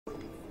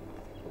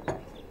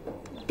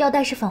吊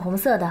带是粉红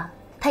色的，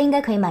他应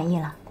该可以满意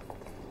了。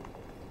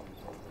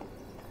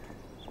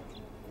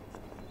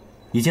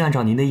已经按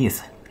照您的意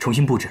思重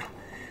新布置了，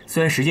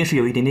虽然时间是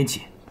有一点点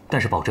紧，但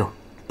是保证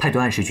派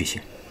对按时举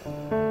行。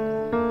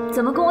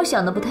怎么跟我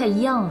想的不太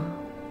一样啊？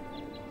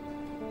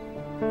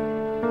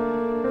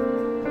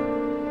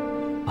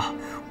啊，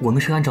我们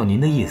是按照您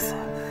的意思。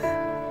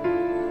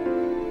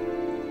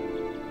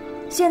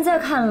现在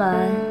看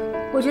来，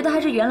我觉得还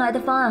是原来的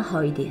方案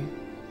好一点。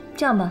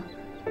这样吧，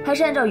还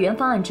是按照原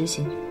方案执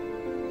行。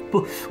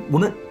不，我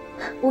们……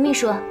吴秘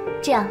书，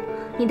这样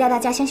你带大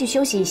家先去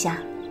休息一下。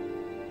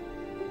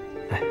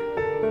哎，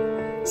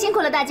辛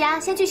苦了大家，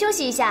先去休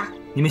息一下。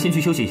你们先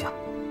去休息一下。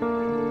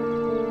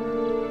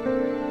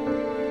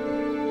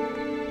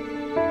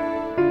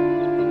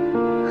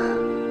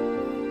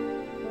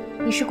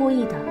你是故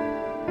意的。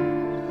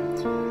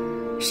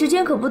时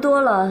间可不多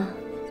了，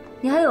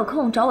你还有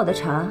空找我的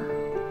茬？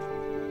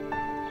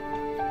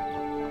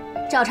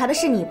找茬的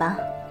是你吧？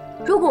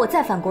如果我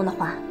再返工的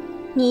话，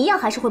你一样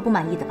还是会不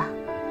满意的吧？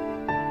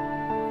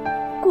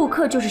顾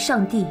客就是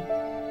上帝，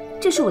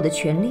这是我的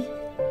权利。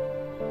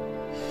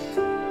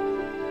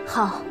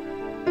好，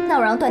那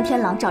我让段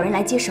天狼找人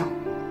来接手。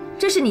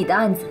这是你的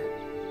案子，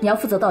你要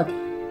负责到底。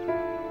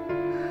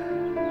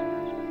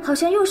好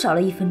像又少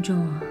了1分钟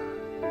啊。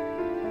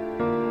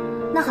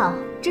那好，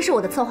这是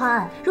我的策划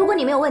案，如果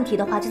你没有问题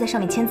的话，就在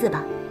上面签字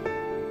吧。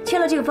签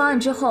了这个方案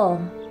之后，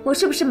我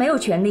是不是没有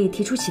权利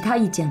提出其他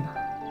意见呢？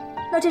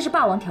那这是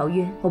霸王条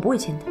约，我不会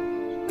签的。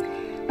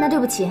那对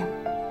不起，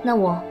那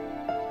我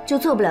就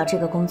做不了这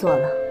个工作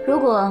了。如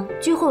果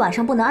聚会晚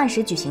上不能按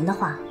时举行的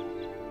话，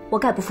我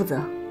概不负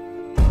责。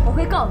我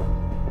会告你。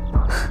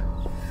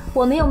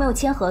我们又没有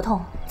签合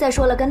同，再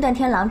说了，跟段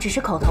天狼只是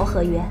口头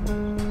合约。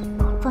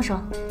放手。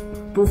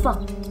不放。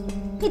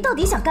你到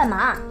底想干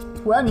嘛？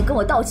我要你跟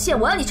我道歉，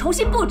我要你重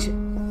新布置。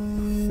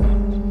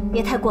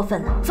别太过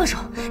分了，放手！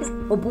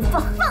我不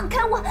放，放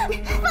开我！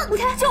放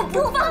开！就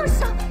不放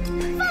手！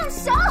放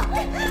手！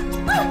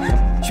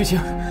雪晴，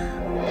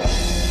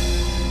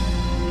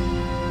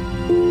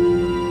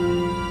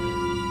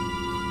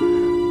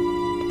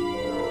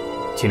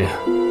秦岭，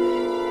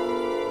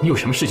你有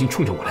什么事情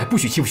冲着我来，不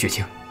许欺负雪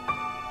晴。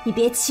你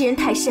别欺人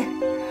太甚！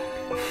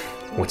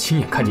我亲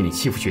眼看见你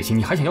欺负雪晴，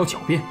你还想要狡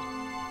辩？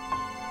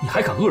你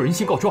还敢恶人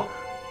先告状？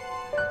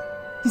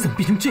你怎么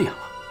变成这样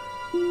了？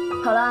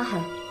好了，阿海，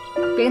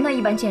别跟他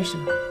一般见识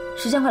了，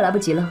时间快来不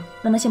及了，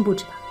让他先布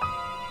置吧。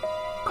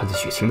看在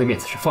雪晴的面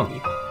子上放你一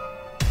马。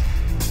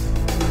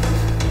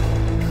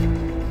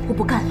我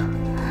不干了。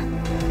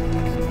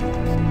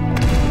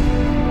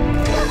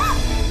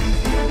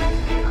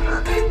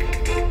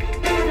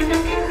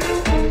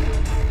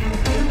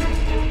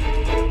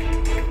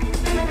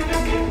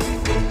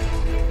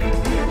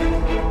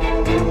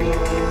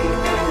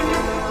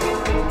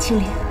青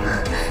莲，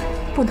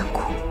不能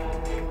哭，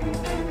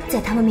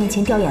在他们面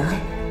前掉眼泪，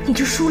你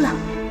就输了。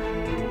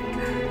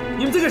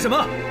你们在干什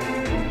么？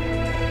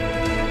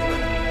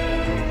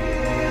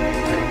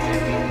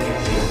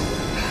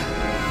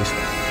没事。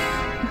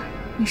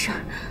没事。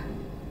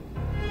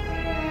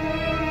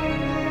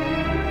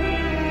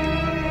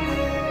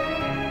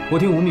我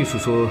听吴秘书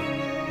说，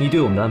你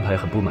对我们的安排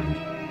很不满意。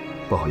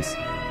不好意思，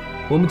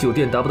我们酒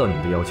店达不到你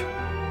们的要求，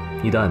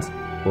你的案子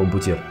我们不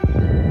接了。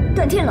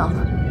段天狼，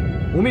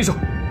吴秘书，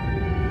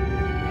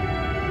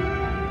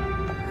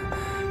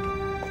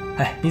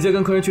哎，你再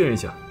跟客人确认一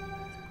下，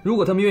如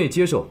果他们愿意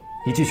接受，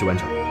你继续完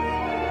成；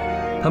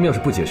他们要是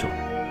不接受，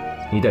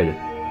你带人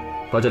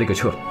把这里给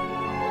撤了。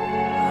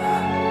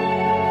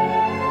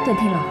段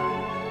天狼，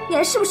你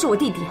还是不是我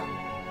弟弟啊？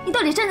你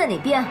到底站在哪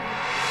边？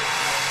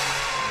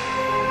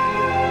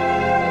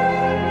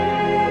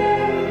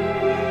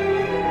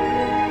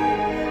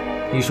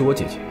你是我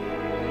姐姐，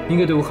应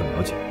该对我很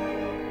了解。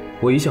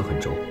我一向很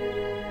轴，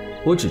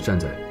我只站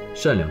在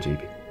善良这一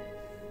边。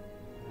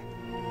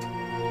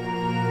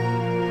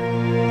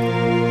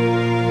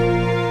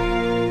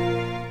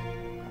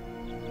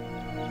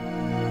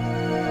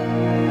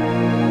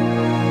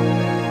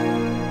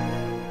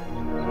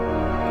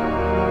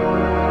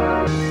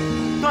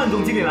段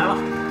总经理来了，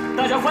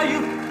大家欢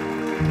迎。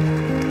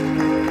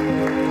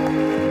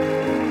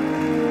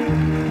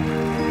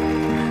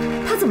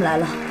他怎么来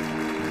了？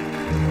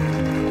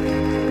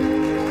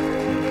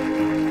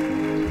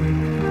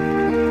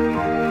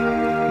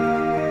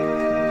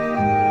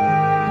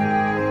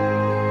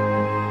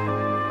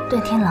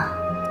段天狼，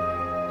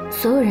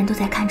所有人都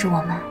在看着我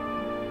们，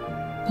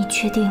你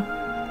确定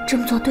这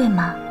么做对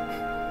吗？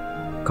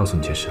告诉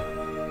你件事了，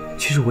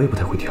其实我也不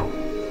太会跳舞，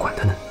管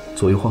他呢，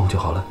左右晃晃就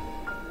好了。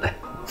来，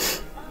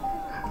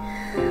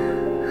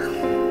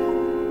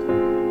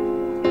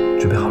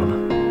准备好了吗？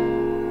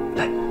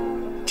来，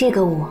这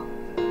个舞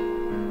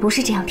不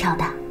是这样跳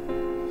的，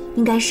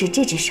应该是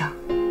这只手。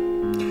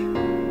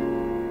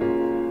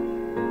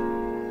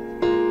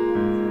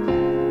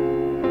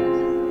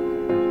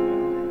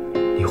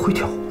你会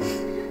跳舞？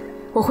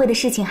我会的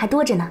事情还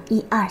多着呢。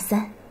1、2、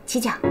3，起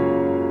脚。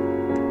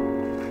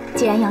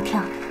既然要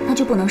跳，那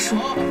就不能输。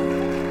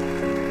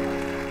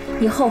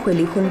你后悔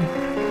离婚了吗？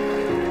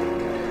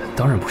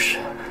当然不是，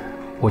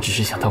我只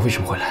是想他为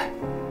什么会来。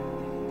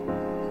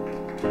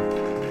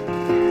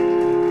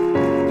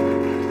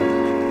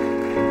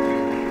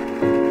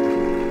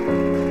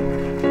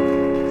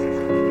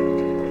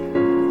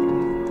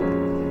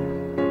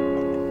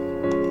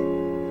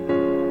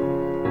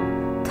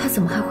他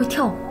怎么还会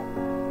跳舞？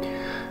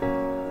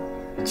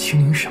青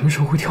灵什么时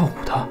候会跳舞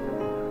的？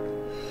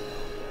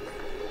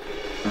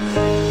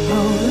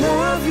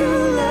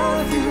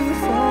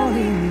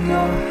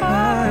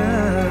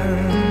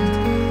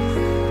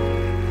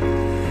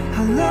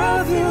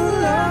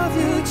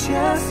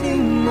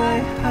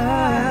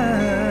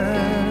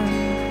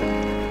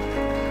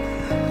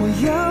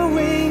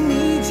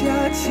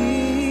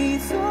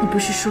你不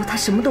是说他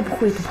什么都不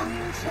会的吗？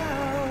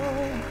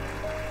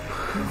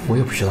我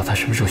也不知道他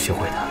什么时候学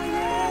会的。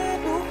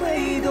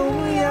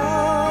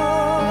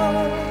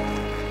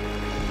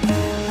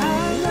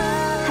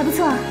还不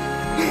错。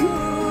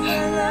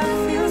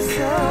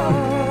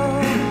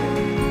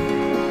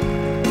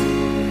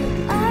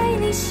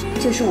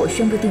这是我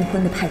宣布订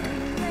婚的派对，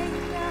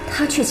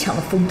他却抢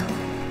了风头。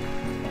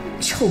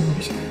臭女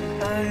人，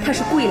她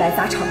是故意来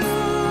砸场子。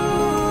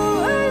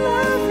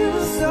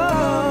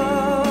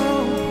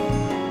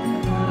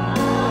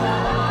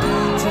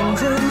真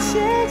真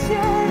切切，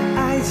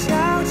爱悄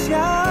悄，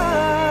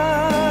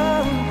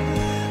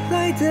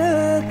来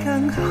得刚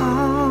好。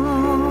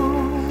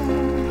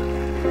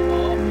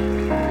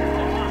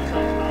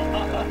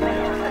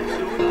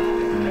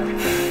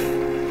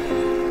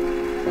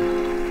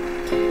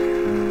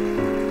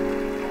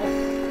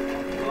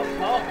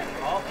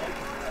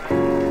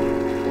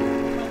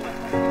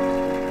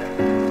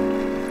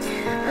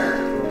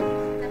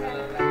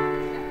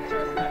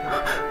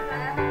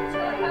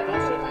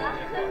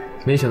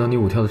没想到你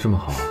舞跳得这么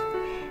好啊！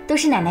都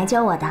是奶奶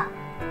教我的。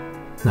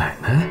奶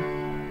奶？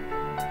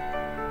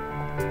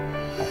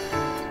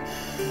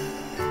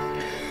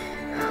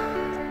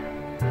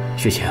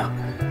雪晴，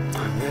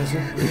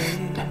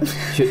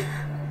雪，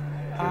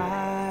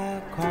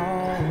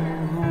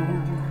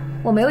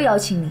我没有邀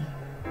请你，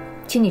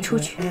请你出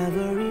去。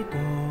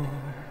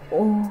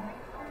哦，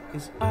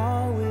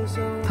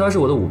他是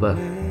我的舞伴，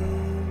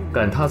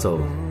赶他走，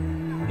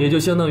也就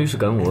相当于是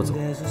赶我走。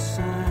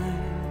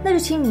那就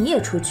请你也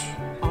出去。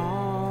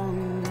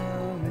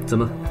怎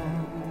么，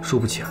输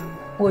不起啊？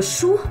我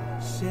输？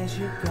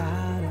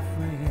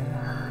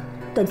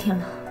段天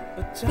乐，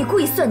你故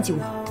意算计我。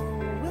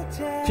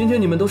今天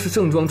你们都是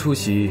正装出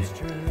席，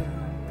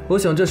我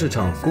想这是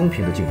场公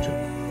平的竞争。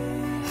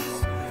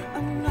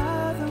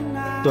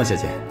段小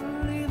姐，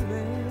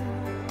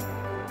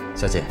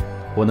小姐，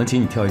我能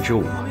请你跳一支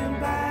舞吗？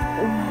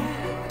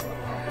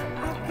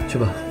去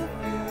吧，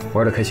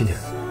玩得开心点。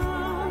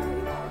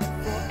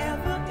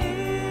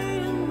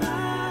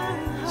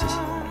谢谢。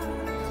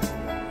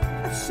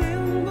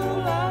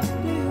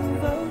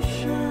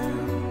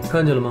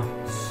看见了吗？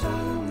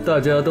大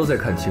家都在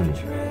看青灵。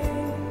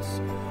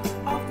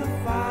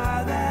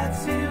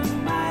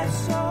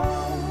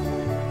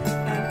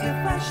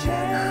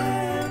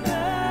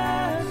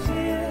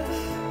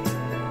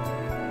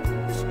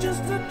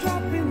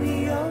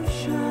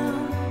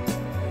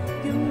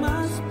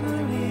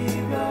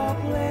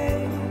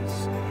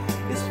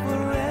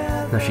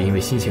那是因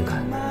为新鲜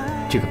感，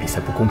这个比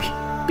赛不公平。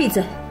闭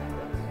嘴，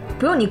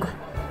不用你管，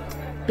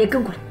别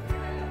跟过来。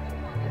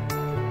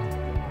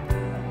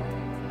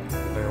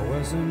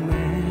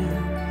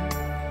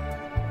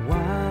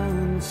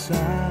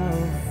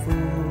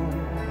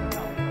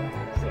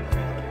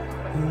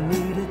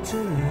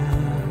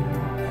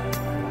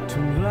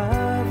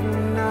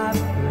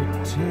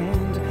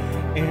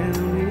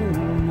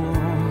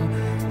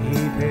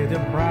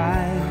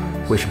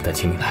为什么带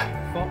青灵来？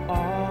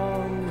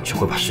只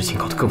会把事情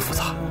搞得更复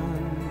杂。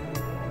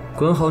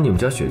管好你们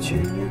家雪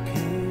晴，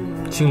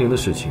青灵的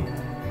事情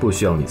不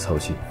需要你操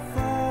心。